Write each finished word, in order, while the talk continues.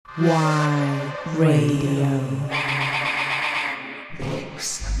Y Radio.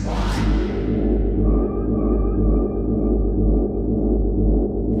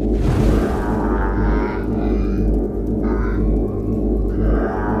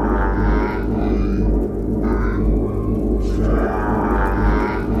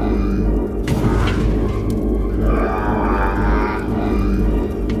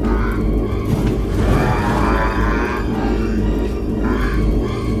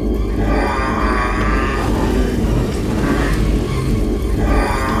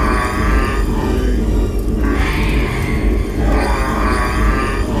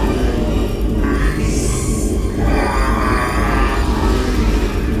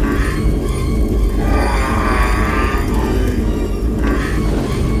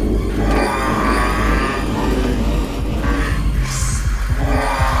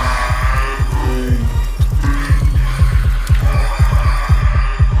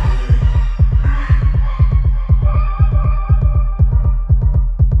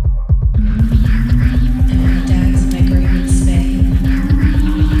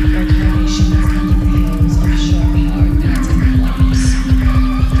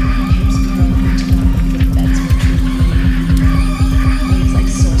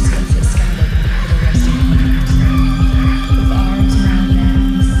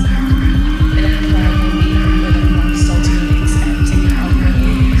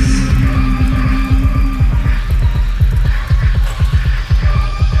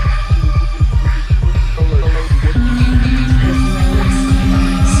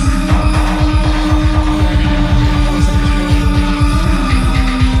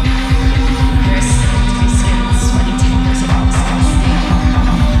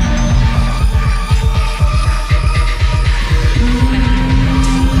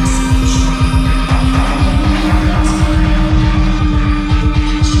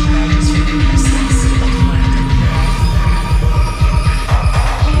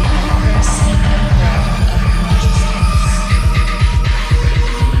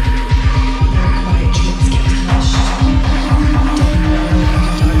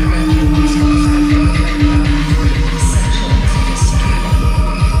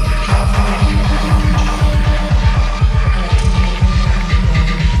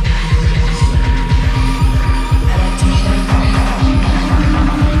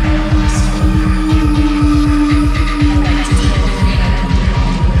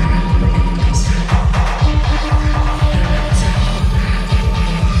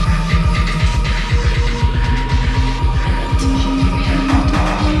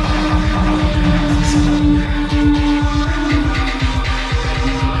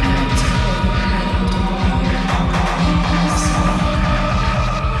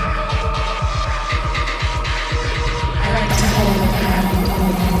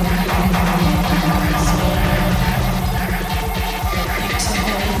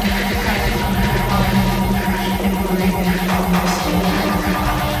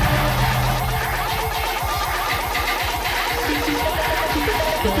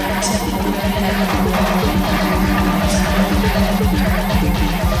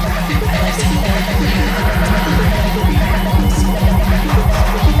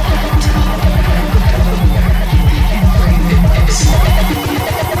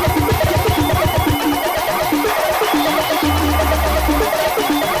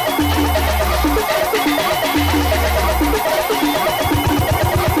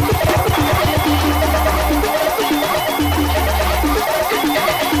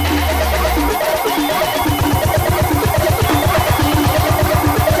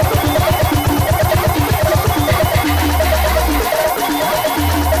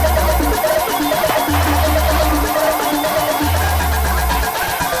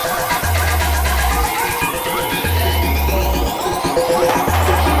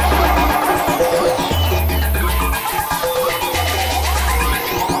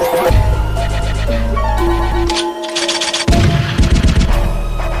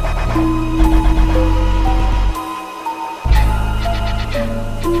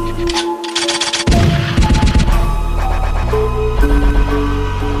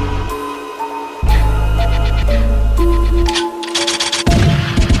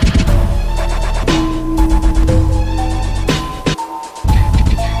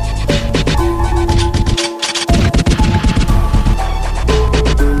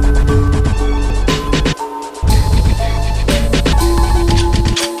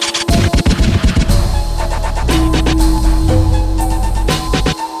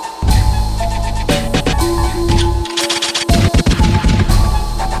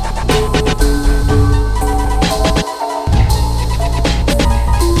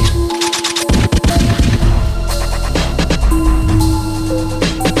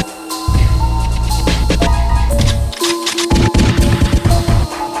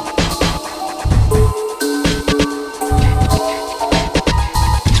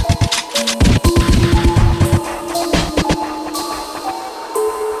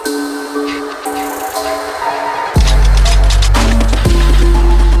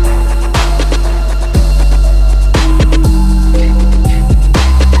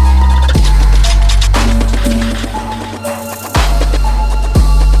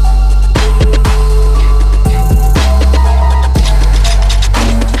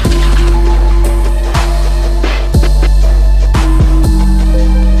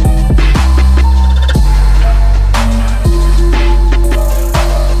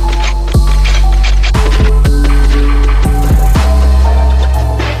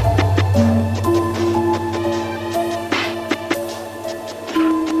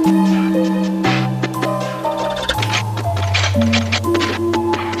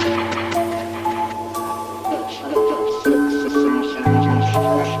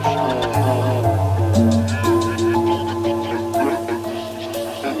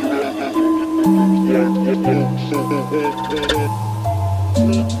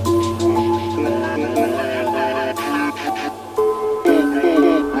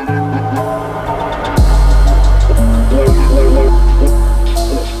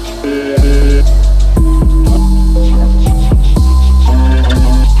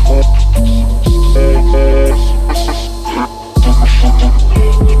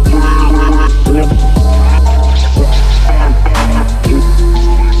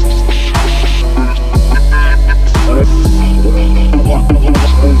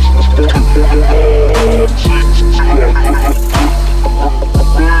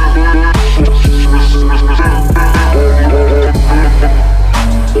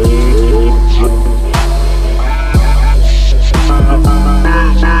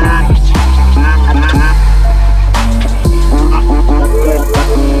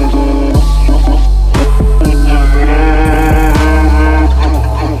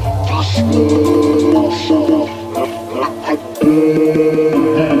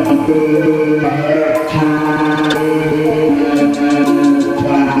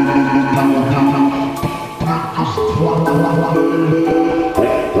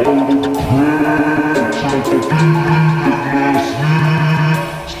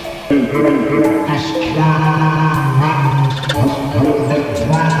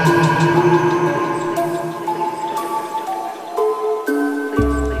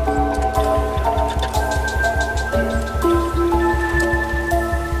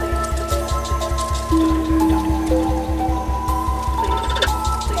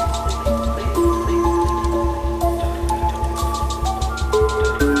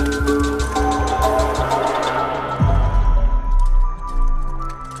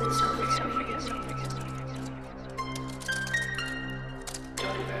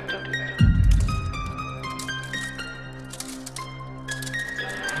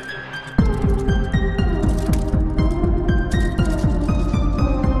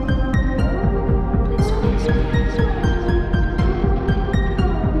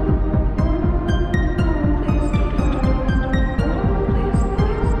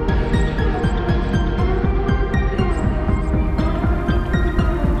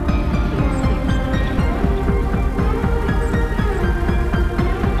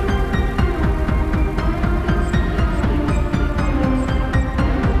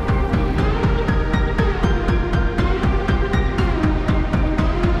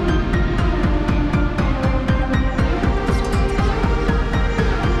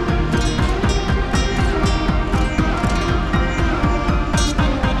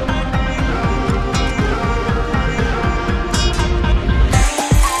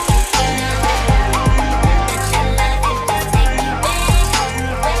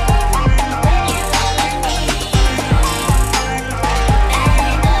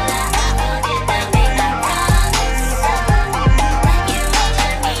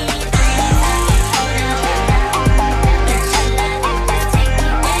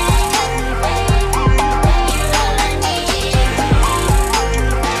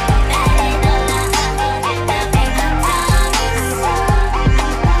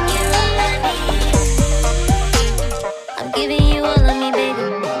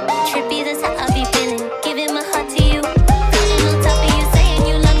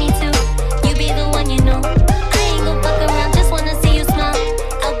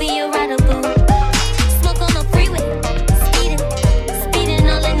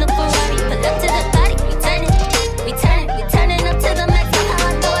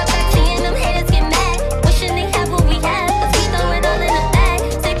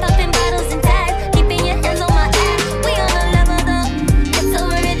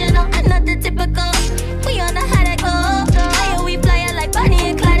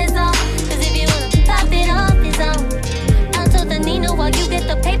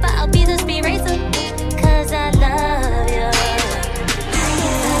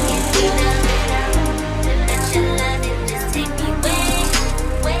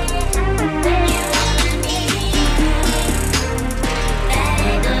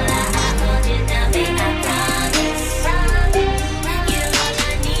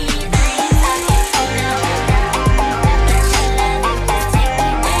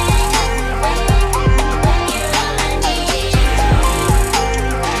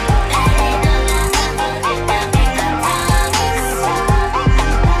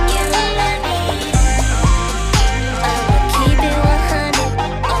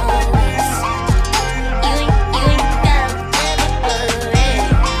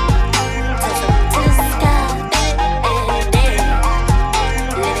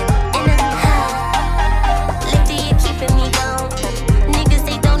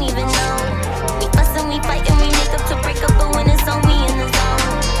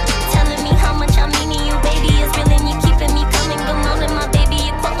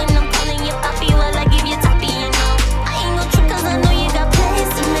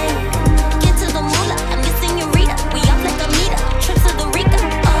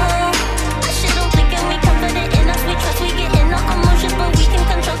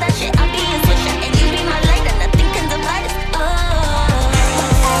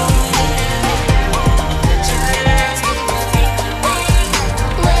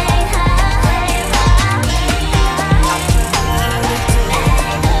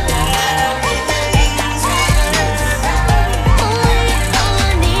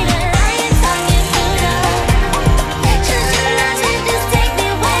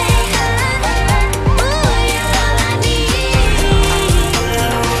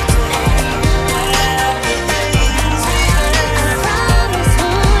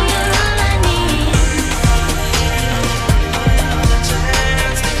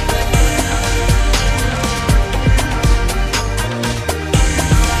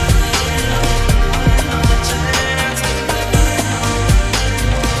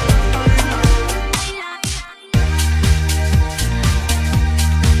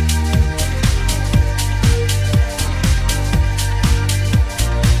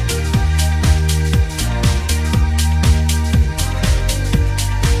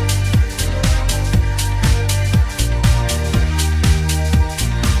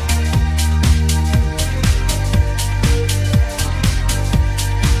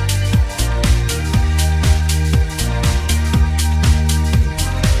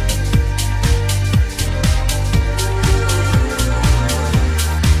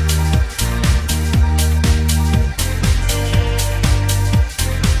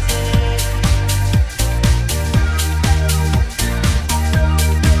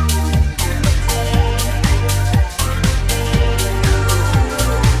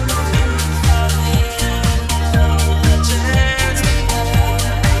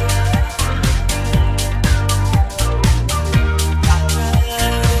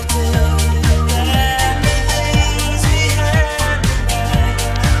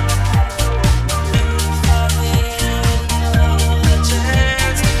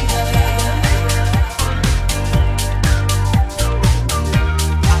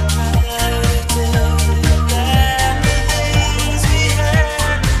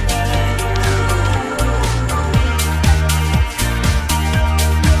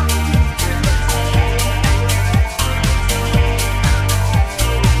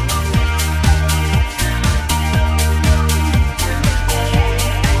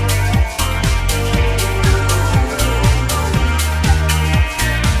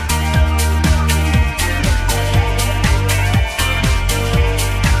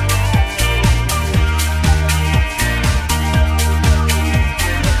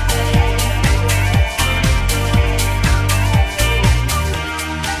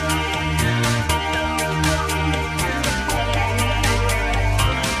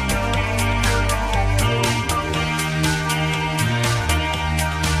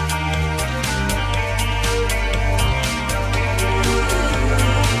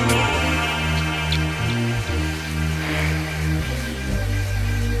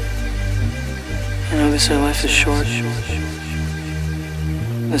 say life is short.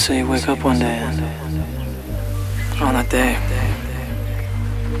 They say you wake up one day and on that day,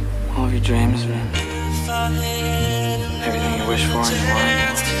 all of your dreams and everything you wish for and you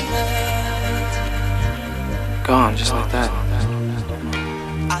want, gone just like that.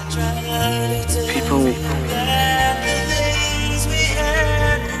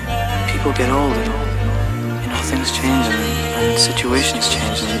 People get old and things change and situations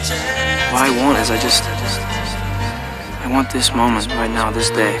change, and what I want is I want this moment right now, this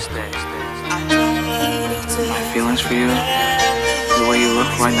day. My feelings for you, the way you look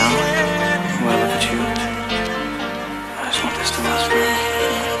right now, the way I look at you, I just want this to last forever.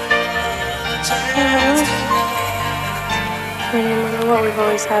 I mean, no matter what, we've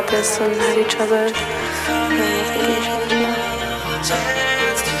always had this and had each other, and nothing can change that.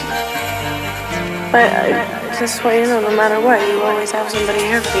 But I just want you to know, no matter what, you always have somebody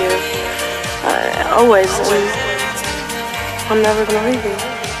here for you. Always, and I'm never gonna leave you.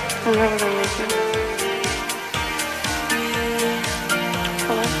 I'm never gonna leave you. I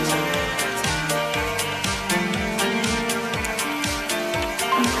love you.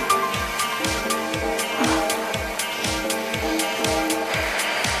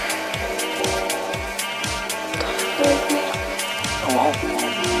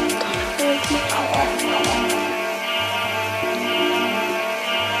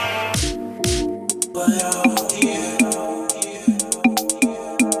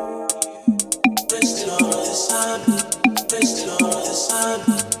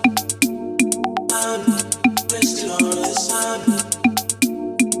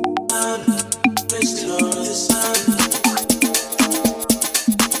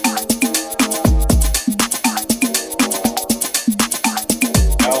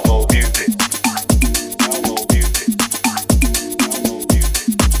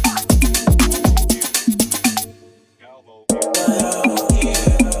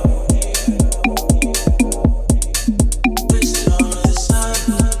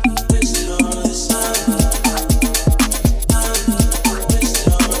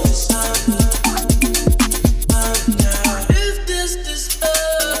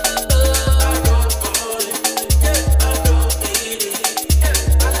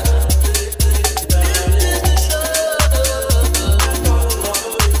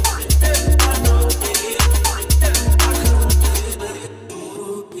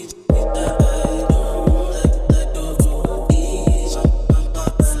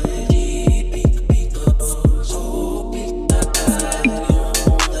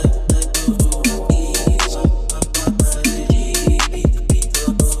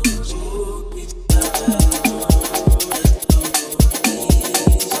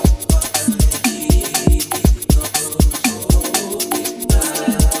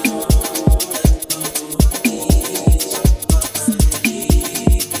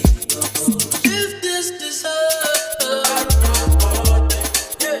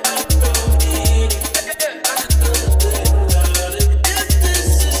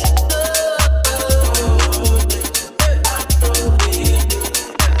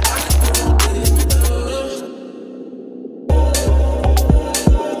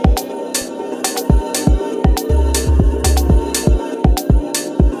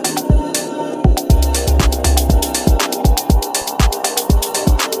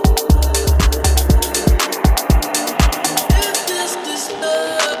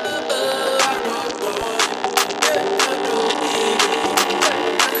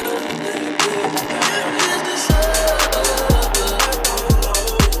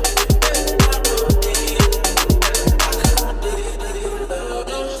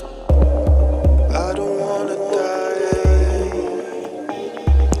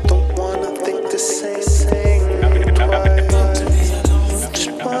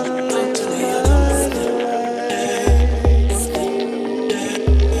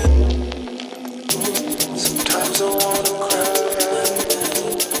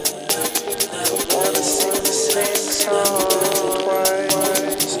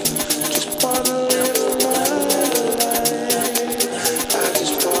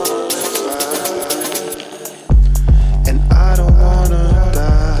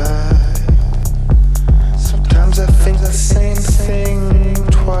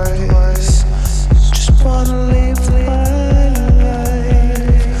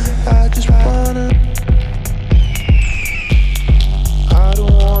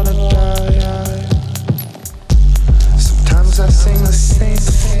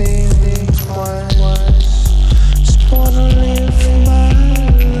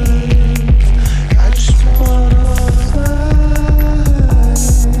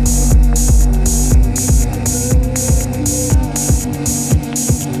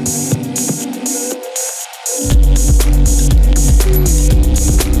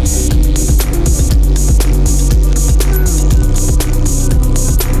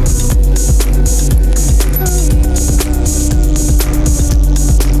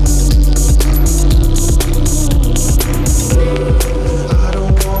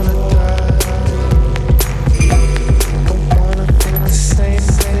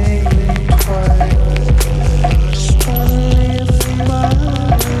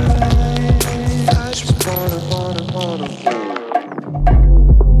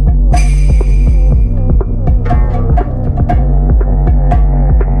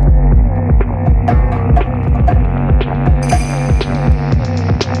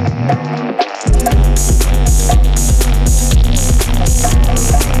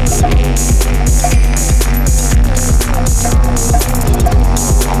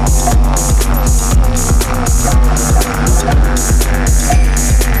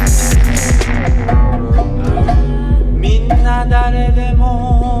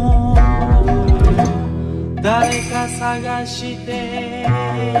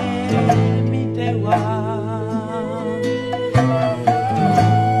 みては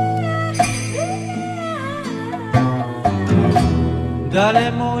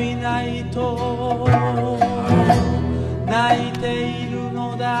誰もいないと泣いている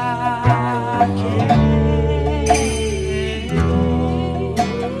のだけど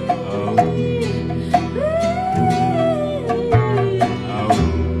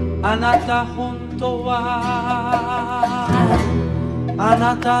あなた本当はあ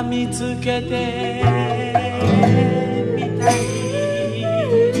なた見つけてみたい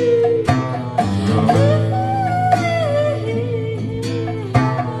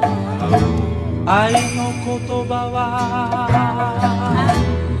愛の言葉は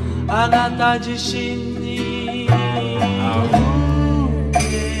あなた自身に受け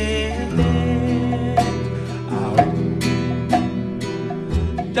て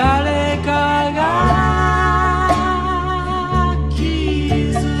誰かが気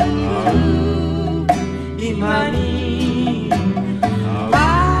づく今にあ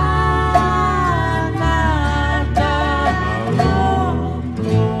なたの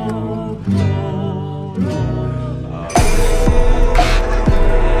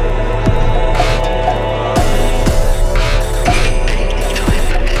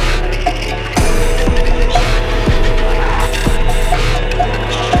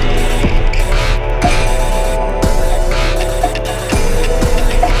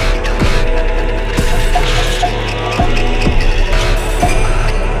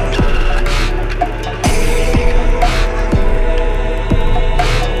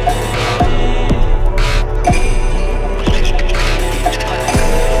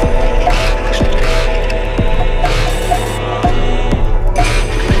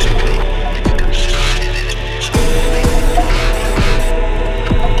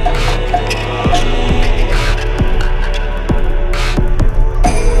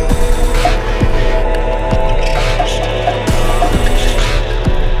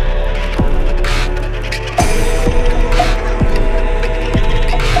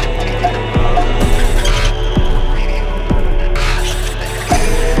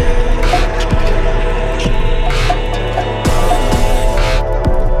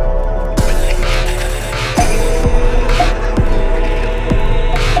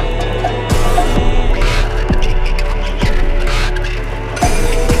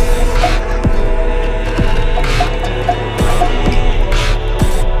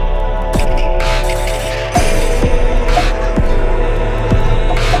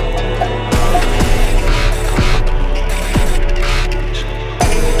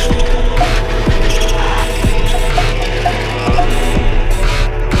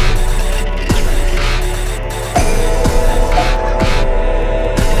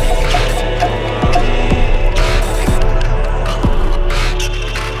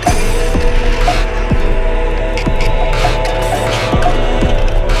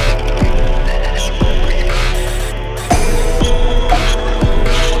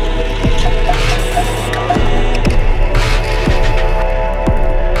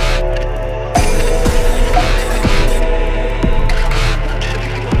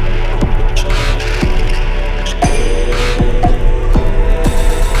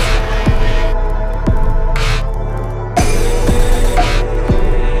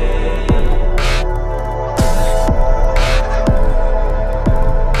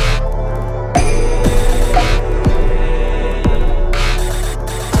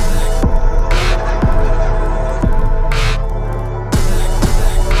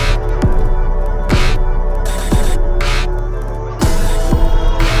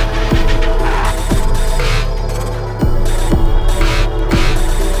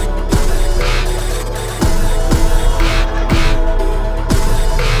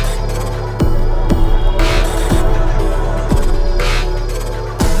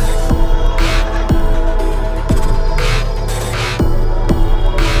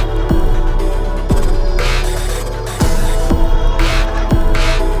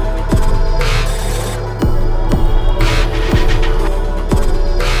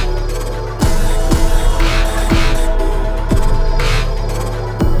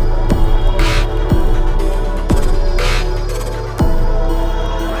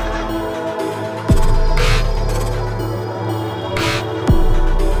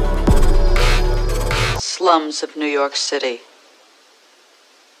slums of New York City.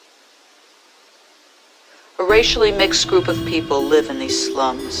 A racially mixed group of people live in these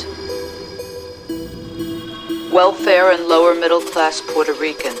slums. Welfare and lower middle class Puerto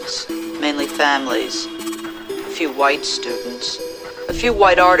Ricans, mainly families, a few white students, a few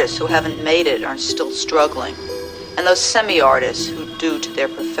white artists who haven't made it are still struggling, and those semi-artists who due to their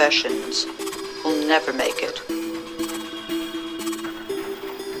professions will never make it.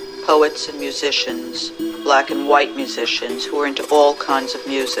 Poets and musicians, black and white musicians who are into all kinds of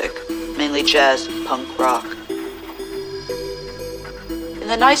music, mainly jazz and punk rock. In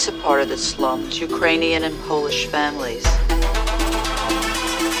the nicer part of the slums, Ukrainian and Polish families.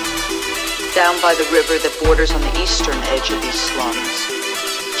 Down by the river that borders on the eastern edge of these slums,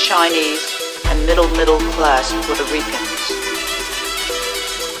 Chinese and middle class Puerto Ricans.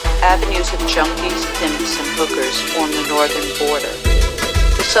 Avenues of junkies, pimps, and hookers form the northern border.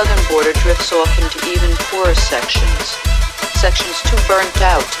 The southern border drifts off into even poorer sections too burnt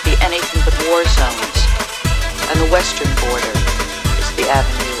out to be anything but war zones, and the western border is the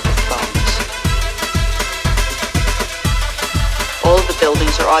avenue of bones. All of the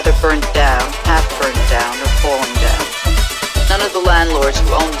buildings are either burnt down, half burnt down, or falling down. None of the landlords who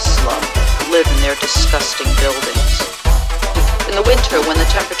own the slum live in their disgusting buildings. In the winter, when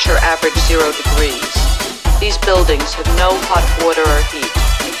the temperature averaged 0 degrees, these buildings have no hot water or heat,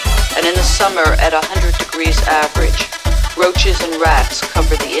 and in the summer, at 100 degrees average, roaches and rats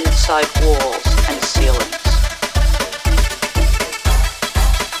cover the inside walls and ceilings.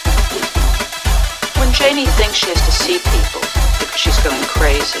 When Janie thinks she has to see people because she's going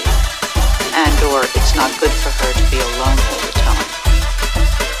crazy, and/or it's not good for her to be alone all the time,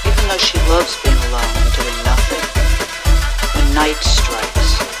 even though she loves being alone and doing nothing, when night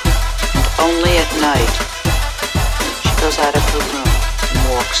strikes, and only at night, she goes out of her room and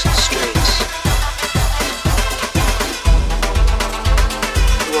walks the streets.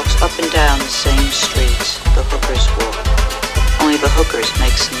 She walks up and down the same streets the hookers walk, only the hookers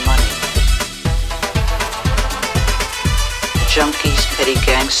make some money. Junkies, petty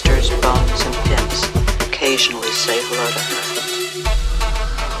gangsters, bums, and pimps occasionally say hello to her.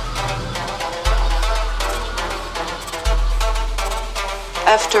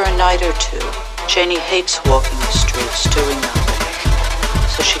 After a night or two, Janie hates walking the streets doing nothing,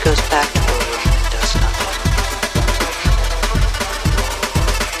 so she goes back to her room and does nothing.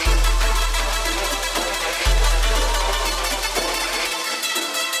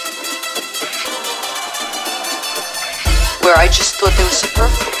 Where I just thought they were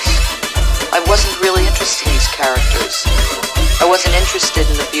superfluous. I wasn't really interested in these characters. I wasn't interested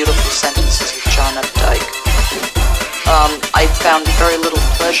in the beautiful sentences of John Updike. I found very little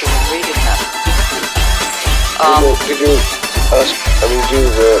pleasure in reading them. Did you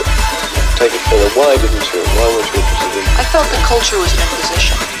take it further? Why didn't you? Why weren't you interested in? I felt the culture was an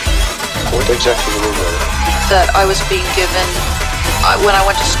imposition. What exactly do you mean by that? That I was being given. When I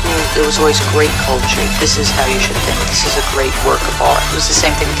went to school, there was always great culture. This is how you should think. This is a great work of art. It was the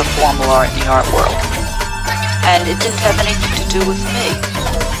same thing with the formal art in the art world. And it didn't have anything to do with me.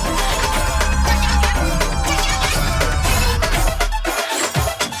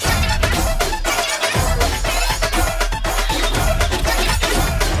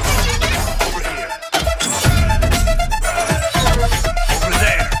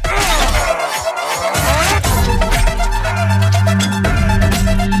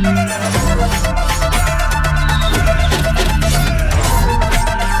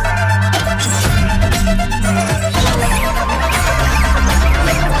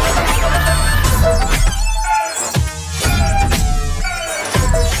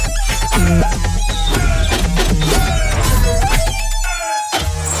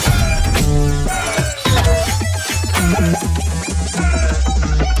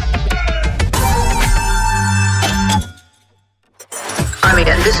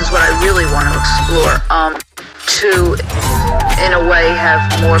 This is what I really want to explore, to, in a way, have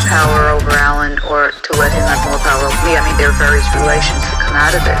more power over Alan, or to let him have more power over me. I mean, there are various relations that come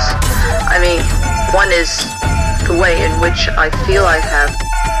out of this. I mean, one is the way in which I feel I have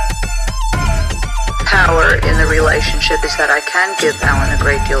power in the relationship is that I can give Alan a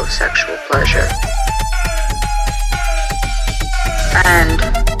great deal of sexual pleasure. And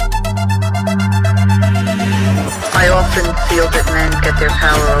I often feel that men get their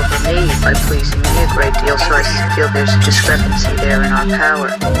power over me by pleasing me a great deal, so I feel there's a discrepancy there in our power.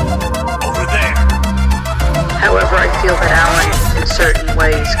 Over there. However, I feel that Alan, in certain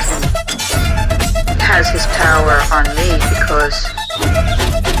ways, has his power on me because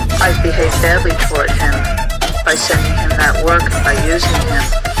I've behaved badly toward him by sending him that work and by using him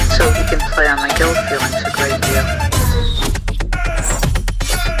so he can play on my guilt feelings a great deal.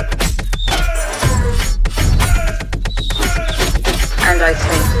 And I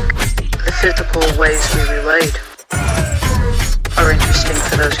think the physical ways we relate are interesting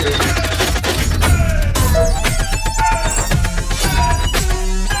for those reasons.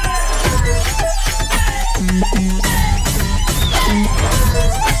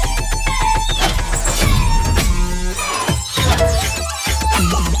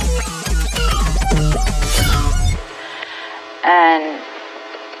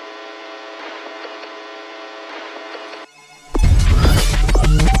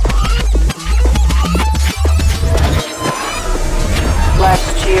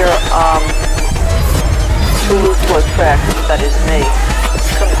 Trek, that is me,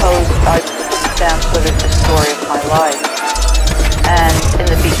 composed, I translated the story of my life. And in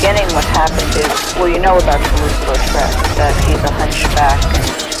the beginning what happened is, well, you know about Toulouse-Lautrec, that he's a hunchback and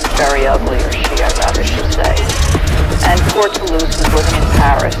very ugly, or she, I rather should say. And poor Toulouse was living in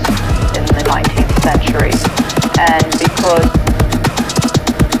Paris in the 19th century. And because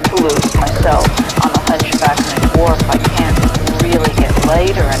Toulouse, myself, I'm a hunchback and a dwarf, I can't really get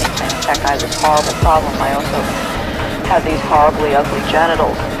laid or anything. In fact, I have this horrible problem. I also have these horribly ugly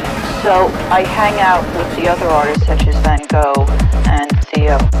genitals. So I hang out with the other artists such as Van Gogh and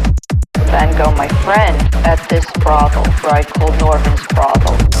Theo. Van Gogh, my friend, at this brothel, right, called Norvin's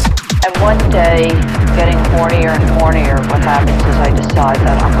Brothel. And one day, getting hornier and hornier, what happens is I decide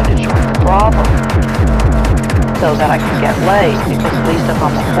that I'm going to join the brothel so that I can get laid, because at least if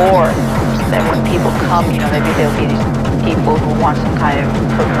I'm a whore, then when people come, you know, maybe there'll be these people who want some kind of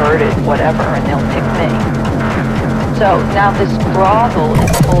perverted whatever, and they'll pick me. So now this brothel is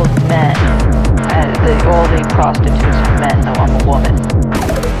full of men, and all the prostitutes are men, though I'm a woman.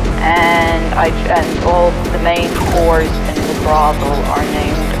 And all the main whores in the brothel are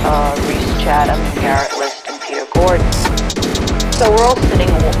named Rhys Chatham, Garrett List, and Peter Gordon. So we're all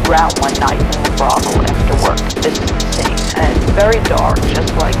sitting around one night in the brothel after work. This is the scene, and it's very dark, just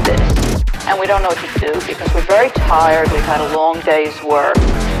like this. And we don't know what to do because we're very tired. We've had a long day's work,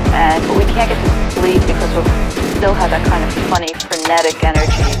 but we can't get to sleep because we still have that kind of funny, frenetic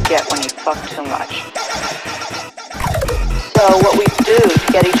energy you get when you fuck too much. So what we do to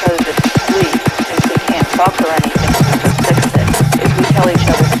get each other to sleep, since we can't fuck or anything because we're sick of it, is we tell each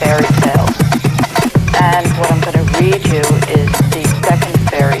other fairy tales. And what I'm going to read you is the second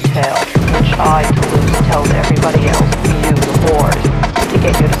fairy tale, which I, Toulouse, tell to everybody else, you, the whores, to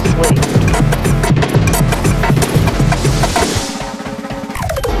get you to sleep.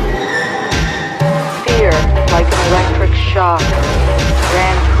 Fear, like an electric shock,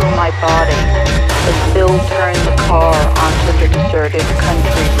 ran through my body as Bill turned the car onto the deserted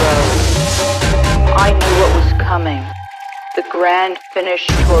country road. I knew what was coming, the grand finish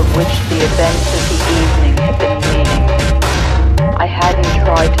toward which the events of the evening had been leading. I hadn't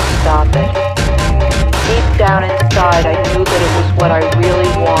tried to stop it. Deep down inside, I knew that it was what I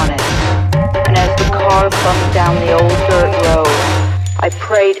really wanted. And as the car bumped down the old dirt road, I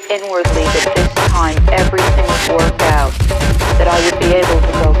prayed inwardly that this time everything would work out, that I would be able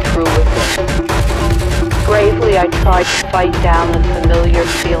to go through with it. Bravely, I tried to fight down the familiar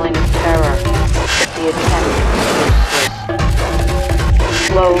feeling of terror, but the attempt was useless.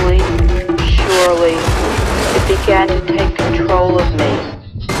 Slowly, surely, it began to take control of me,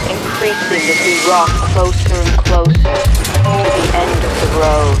 increasing as we rocked closer and closer to the end of the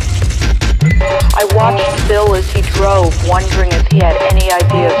road. I watched Bill as he drove, wondering if he had any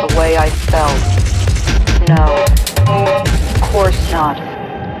idea of the way I felt. No, of course not.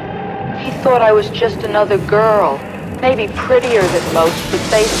 He thought I was just another girl, maybe prettier than most, but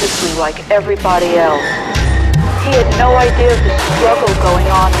basically like everybody else. He had no idea of the struggle going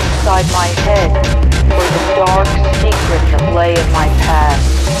on inside my head, or the dark secret that lay in my past.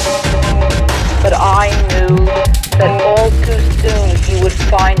 But I knew that all too soon he would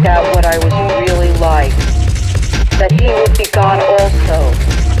find out what I was really like, that he would be gone also,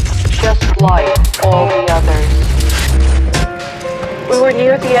 just like all the others. We were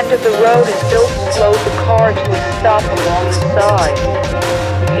near the end of the road and Bill slowed the car to a stop along the side.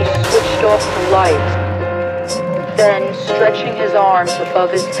 He switched off the light. Then, stretching his arms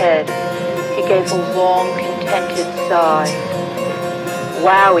above his head, he gave a long, contented sigh.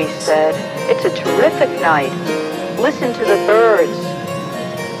 "Wow," he said, "it's a terrific night. Listen to the birds."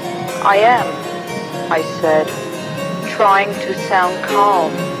 "I am," I said, trying to sound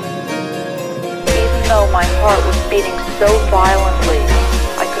calm. Even though my heart was beating so violently,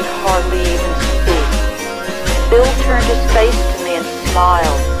 I could hardly even speak. Bill turned his face to me and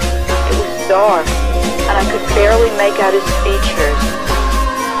smiled. It was dark, and I could barely make out his features.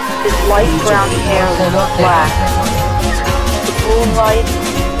 His light brown hair was black. The moonlight,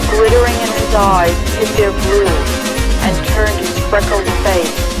 glittering in his eyes, hid their blue, and turned his freckled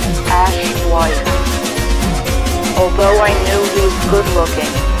face ash white. Although I knew he was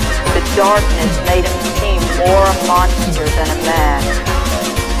good-looking, the darkness made him seem more a monster than a man.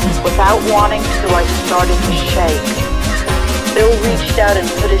 Without wanting to, I started to shake. Bill reached out and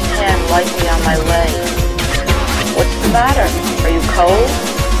put his hand lightly on my leg. "What's the matter? Are you cold?"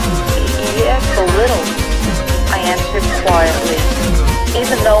 "Yes, a little," I answered quietly,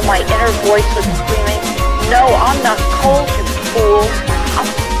 even though my inner voice was screaming, "No, I'm not cold, you fool. I'm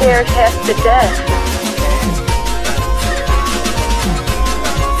scared half to death."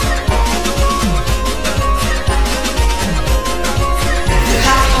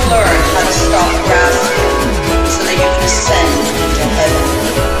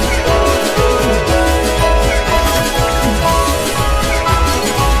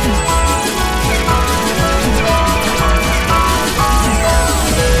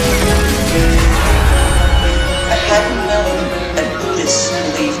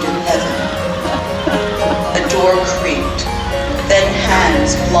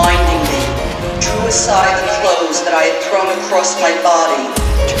 hands blinding me, drew aside the clothes that I had thrown across my body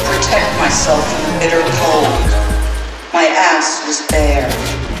to protect myself from the bitter cold. My ass was bare.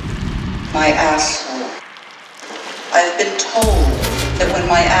 My asshole. I've been told that when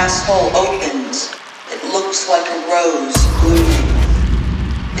my asshole opens, it looks like a rose blooming.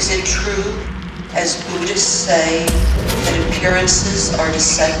 Is it true, as Buddhists say, that appearances are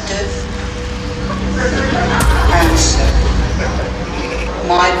deceptive? Answer.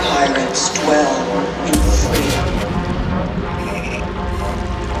 My pirates dwell in freedom.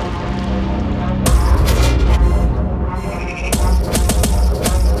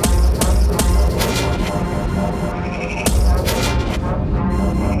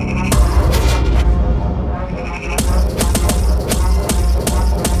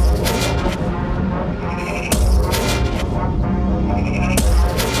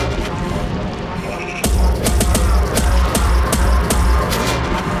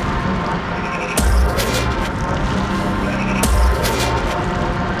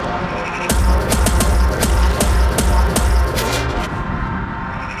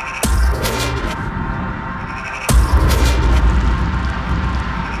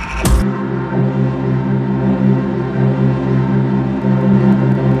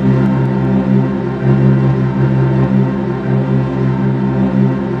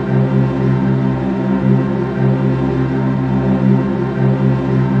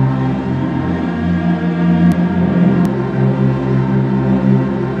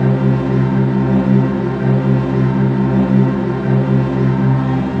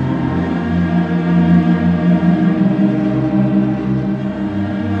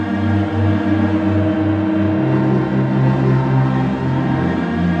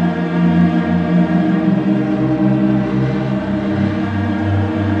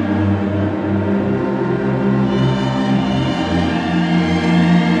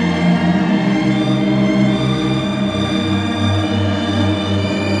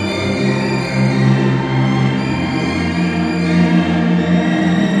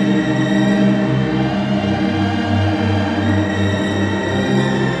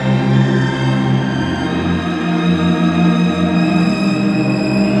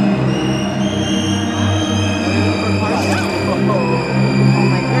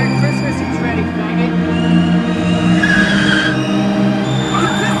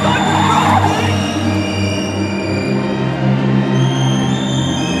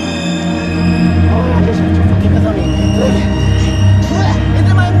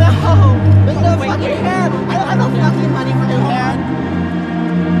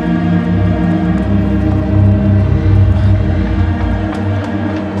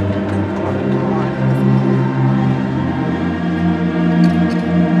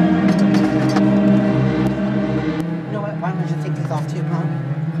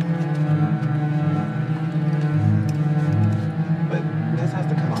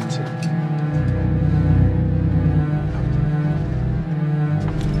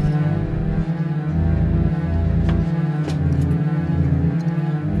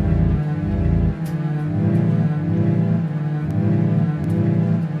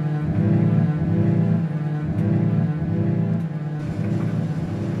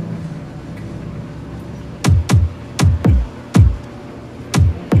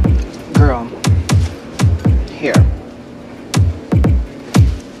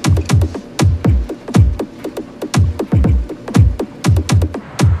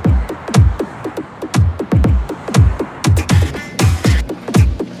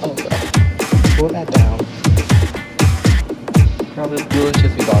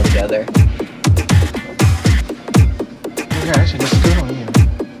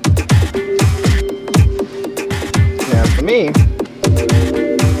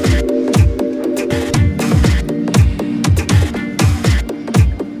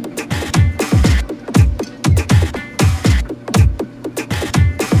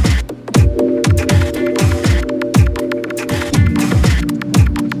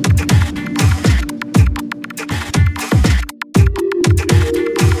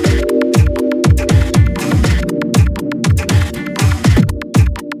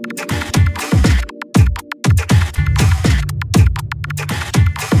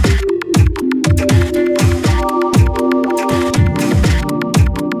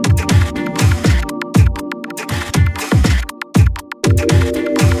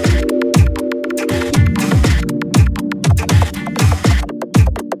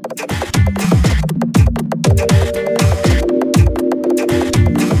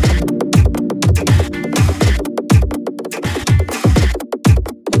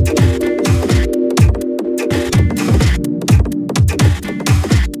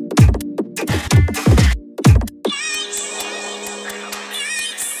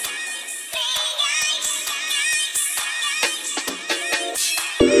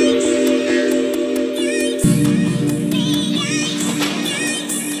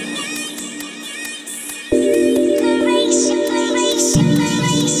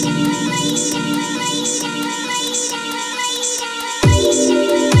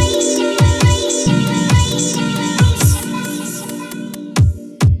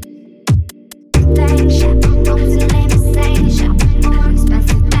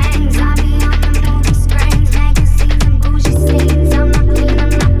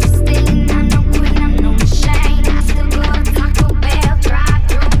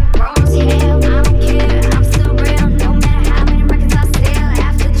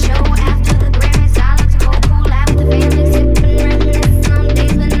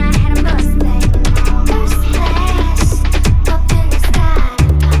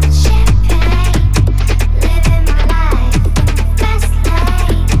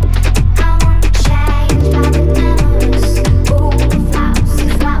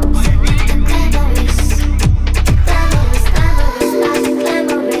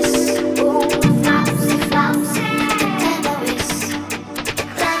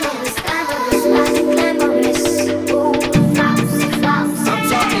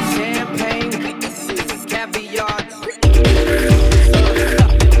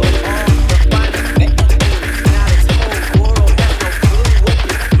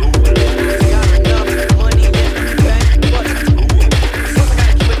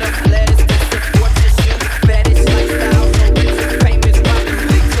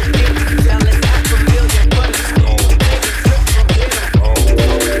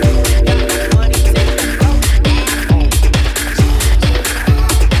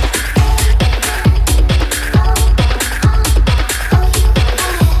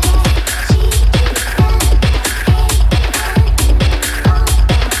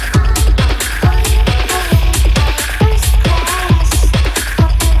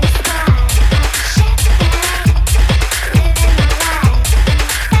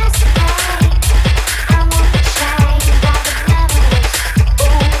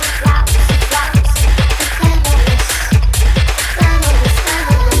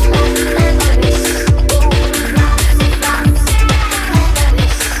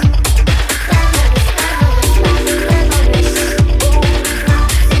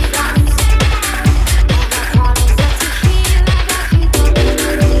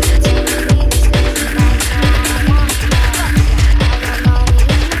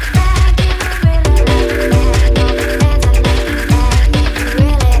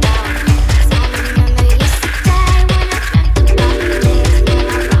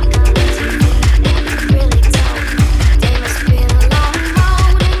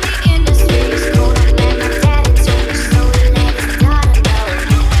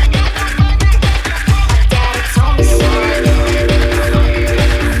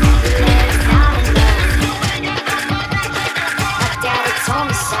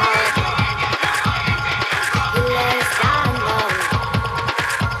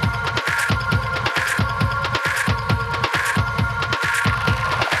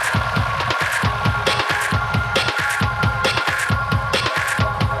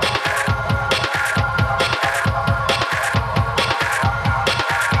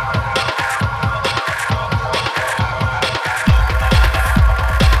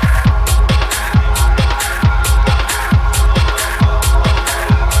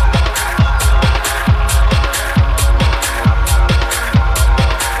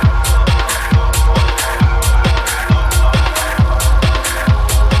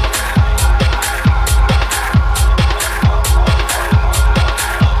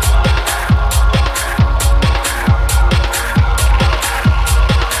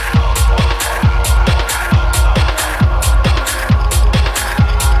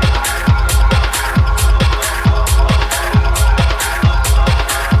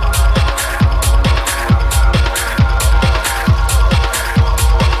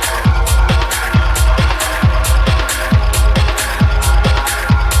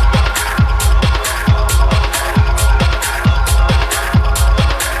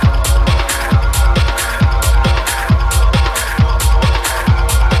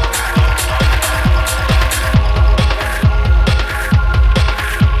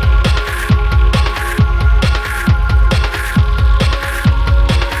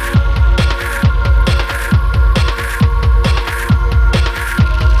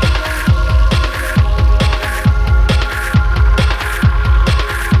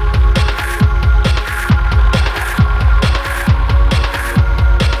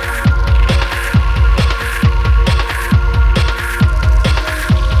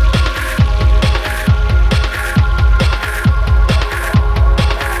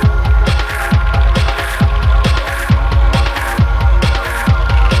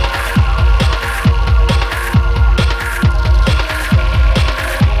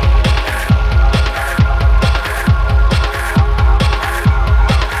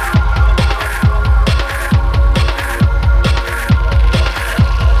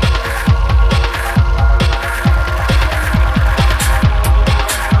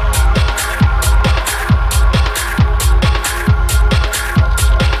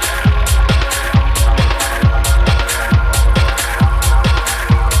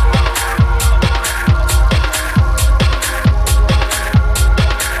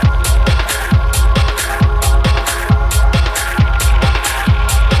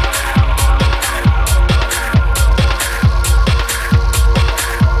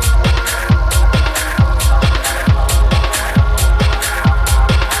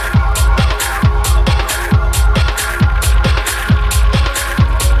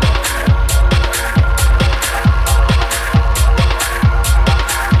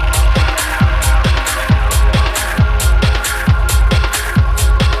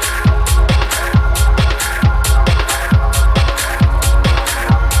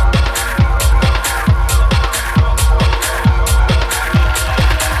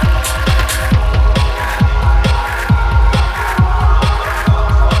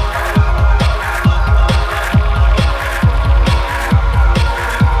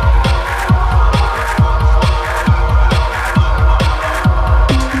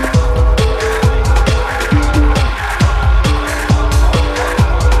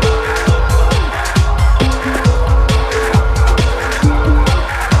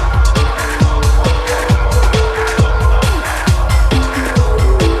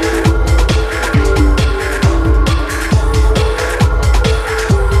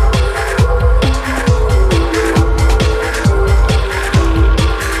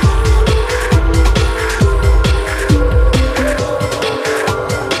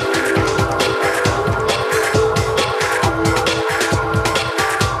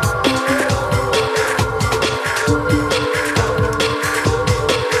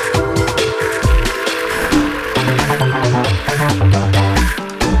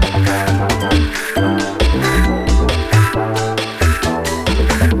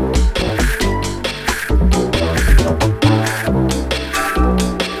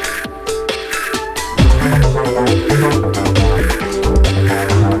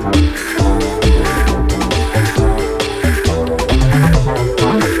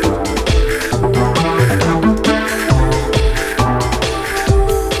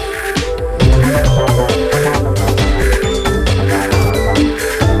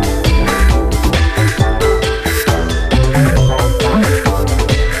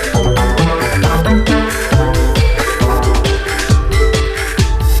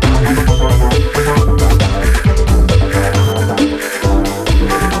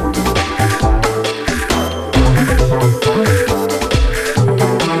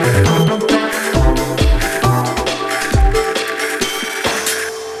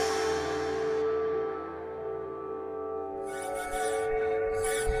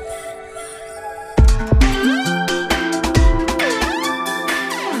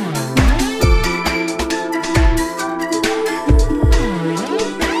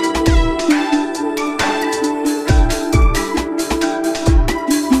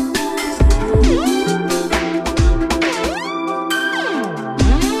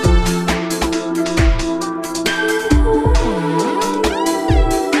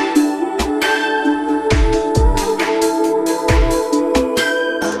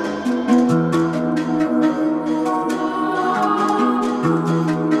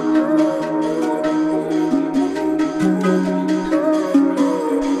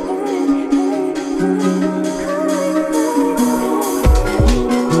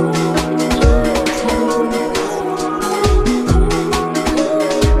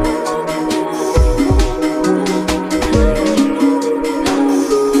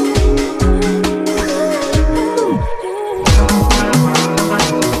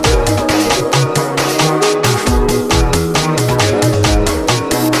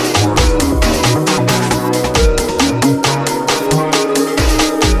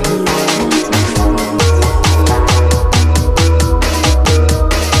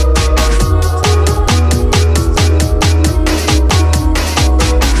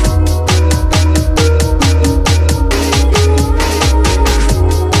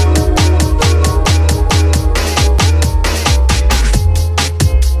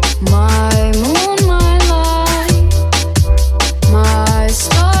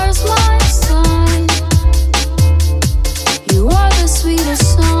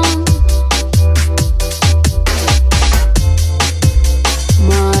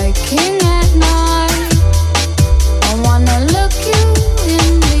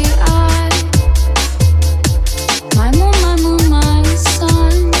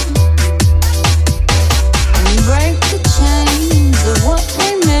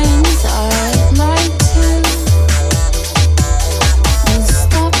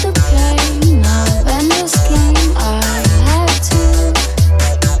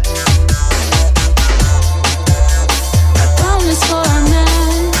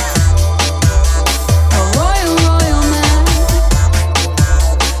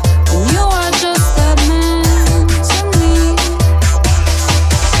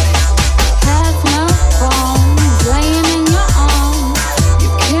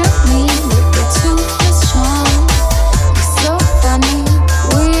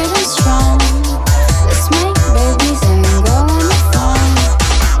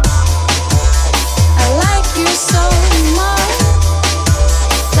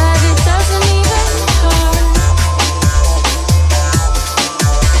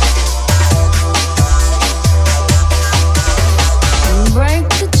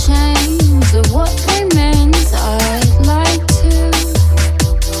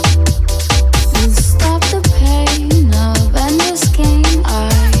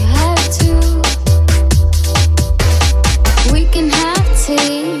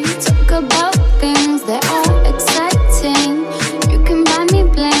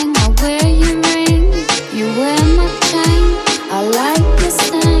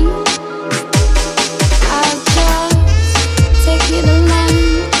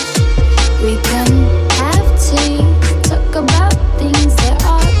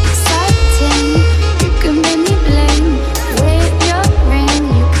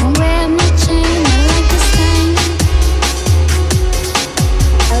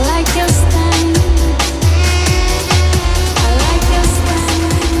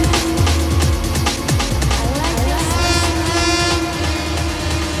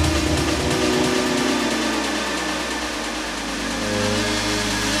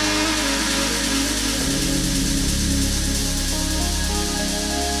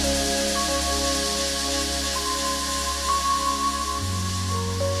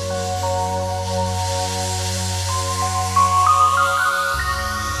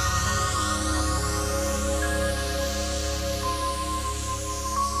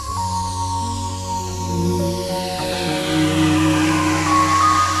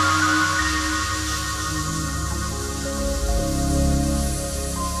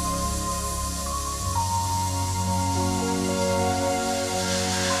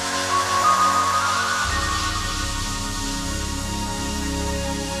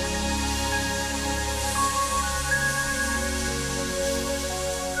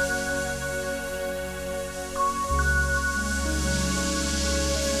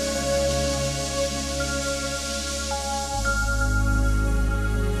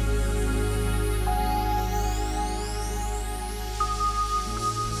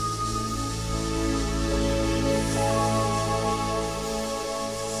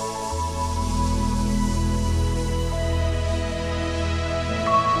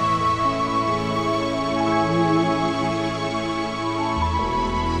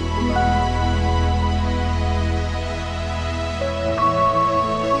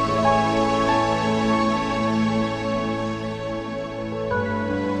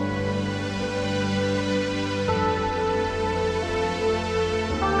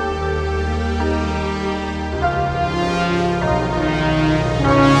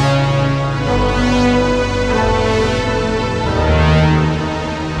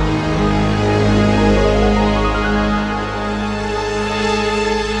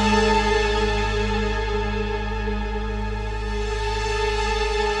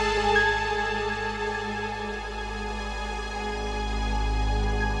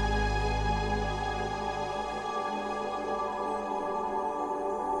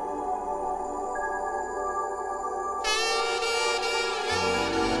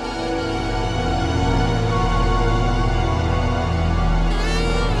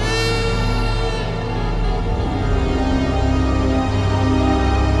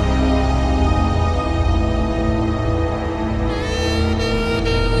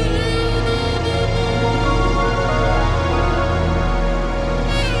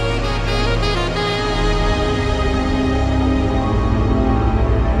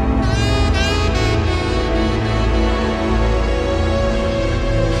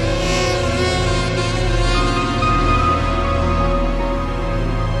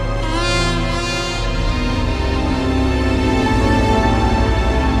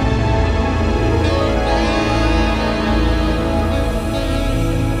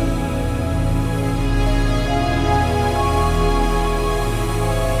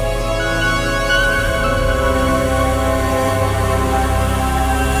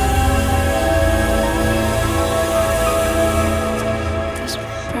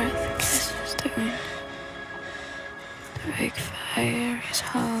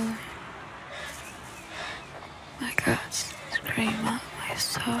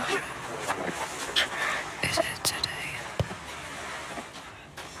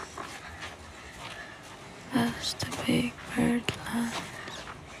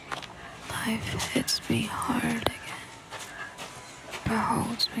 Hits me hard again,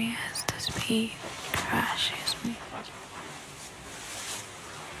 beholds me as this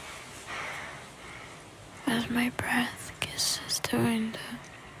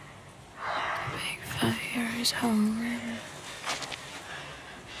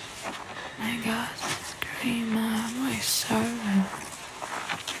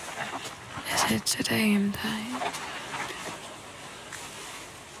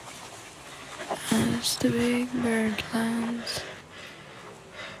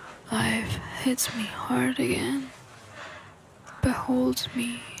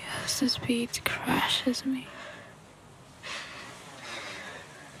beat crashes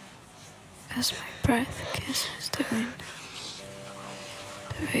me, as my breath kisses the wind.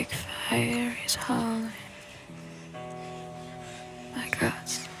 The big fire is howling, my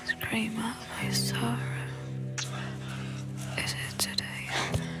guts scream out my sorrow. Is it today?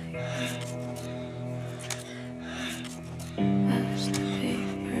 As the big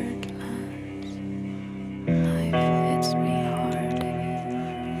bird lands, life hits me hard again,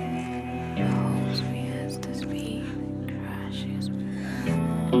 beholds me as the speed crashes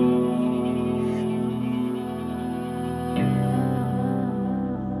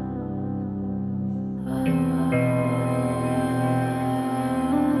me.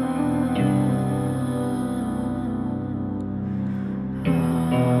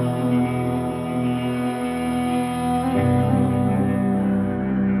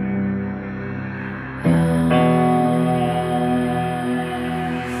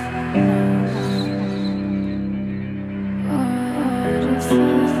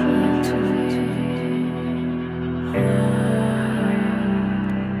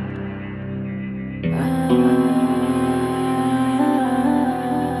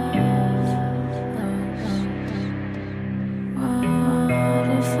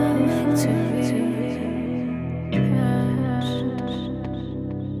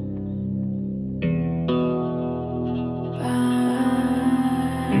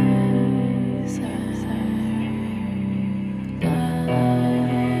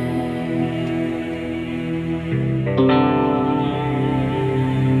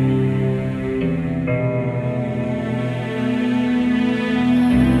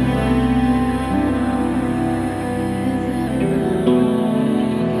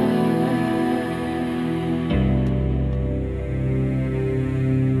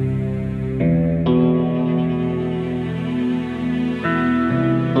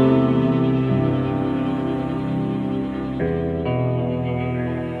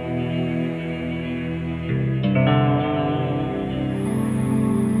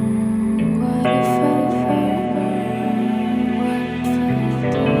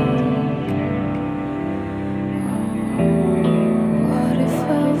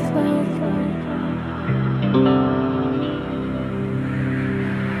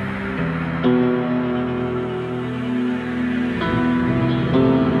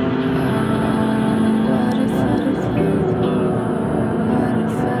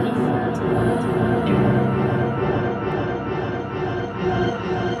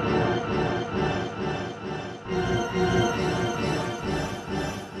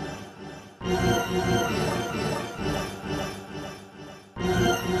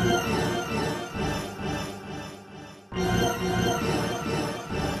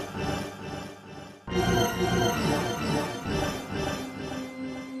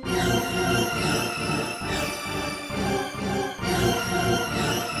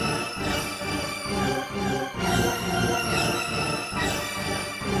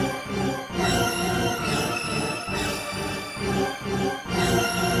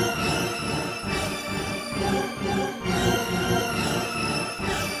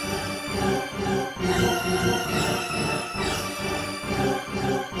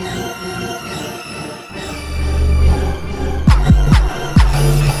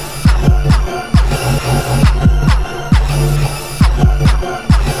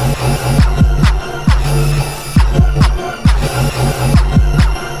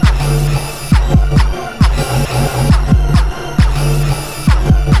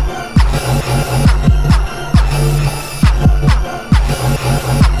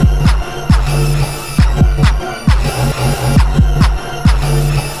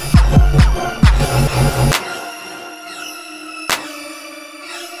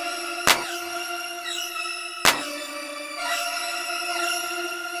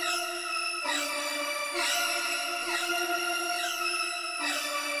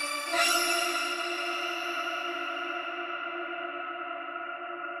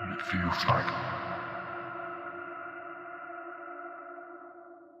 It feels like